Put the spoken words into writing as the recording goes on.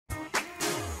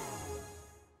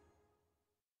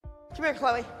Come here,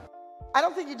 Chloe. I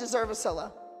don't think you deserve a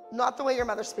solo. Not the way your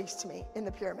mother speaks to me in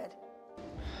the pyramid.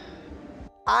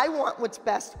 I want what's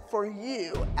best for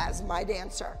you as my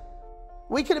dancer.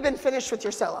 We could have been finished with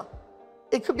your solo.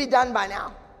 It could be done by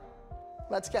now.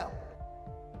 Let's go.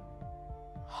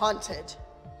 Haunted.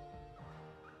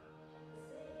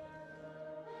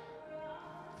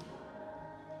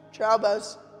 Your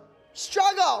elbows.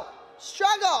 Struggle,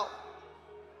 struggle.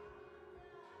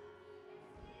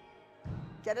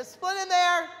 Get a split in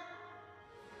there.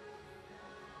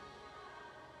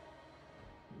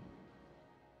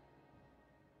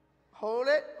 Hold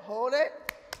it, hold it.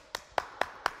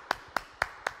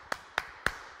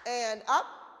 And up.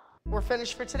 We're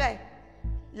finished for today.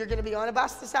 You're gonna be on a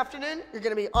bus this afternoon. You're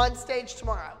gonna be on stage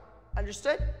tomorrow.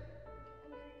 Understood?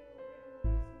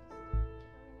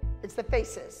 It's the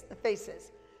faces, the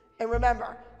faces. And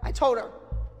remember, I told her,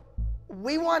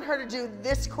 we want her to do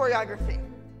this choreography.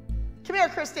 Come here,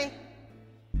 Christy.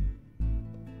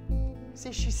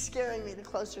 See, she's scaring me the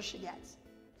closer she gets.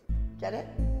 Get it?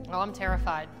 Oh, I'm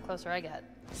terrified the closer I get.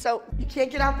 So you can't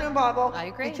get out there and bobble. I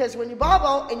agree. Because when you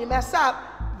bobble and you mess up,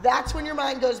 that's when your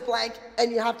mind goes blank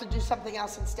and you have to do something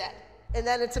else instead. And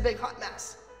then it's a big hot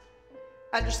mess.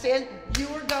 Understand? You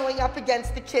are going up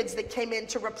against the kids that came in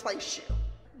to replace you.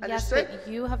 Understood? Yes,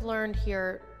 but you have learned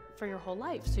here for your whole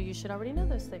life, so you should already know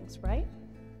those things, right?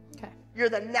 Okay. You're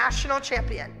the national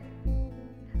champion.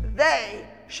 They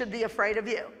should be afraid of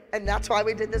you. And that's why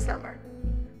we did this number.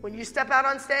 When you step out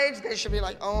on stage, they should be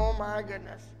like, oh my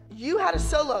goodness. You had a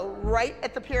solo right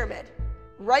at the pyramid.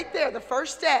 Right there, the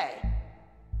first day.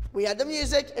 We had the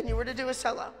music and you were to do a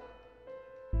solo.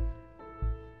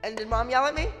 And did mom yell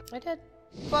at me? I did.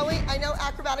 Chloe, I know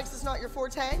acrobatics is not your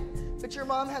forte, but your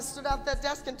mom has stood out that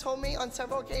desk and told me on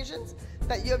several occasions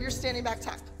that you have your standing back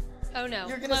tuck. Oh no,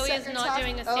 You're gonna Chloe set is your not tuck?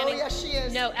 doing a standing. Oh yes, she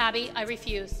is. No, Abby, I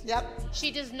refuse. Yep.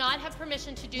 She does not have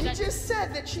permission to do You that. just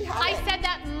said that she had I it. said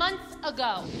that months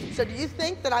ago. So do you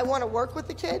think that I want to work with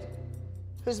the kid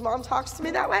whose mom talks to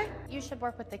me that way? You should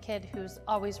work with the kid who's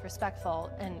always respectful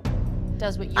and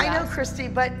does what you I know, ask. Christy,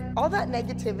 but all that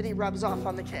negativity rubs off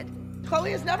on the kid.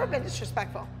 Chloe has never been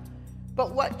disrespectful.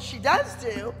 But what she does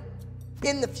do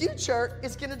in the future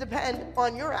is going to depend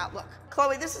on your outlook.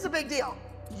 Chloe, this is a big deal.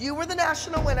 You were the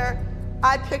national winner.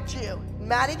 I picked you.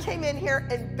 Maddie came in here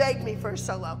and begged me for a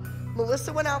solo.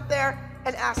 Melissa went out there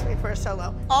and asked me for a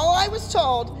solo. All I was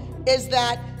told is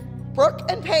that Brooke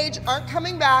and Paige aren't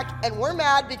coming back and we're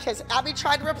mad because Abby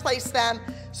tried to replace them.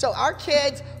 So our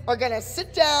kids are gonna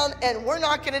sit down and we're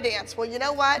not gonna dance. Well, you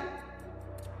know what?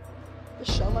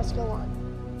 The show must go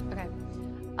on. Okay.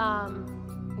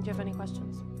 Do you have any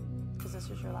questions? Because this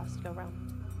is your last go round.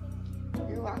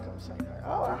 You're welcome, sweetheart.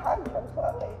 Oh, a hug from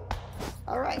Chloe.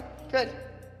 All right, good.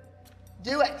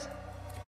 Do it.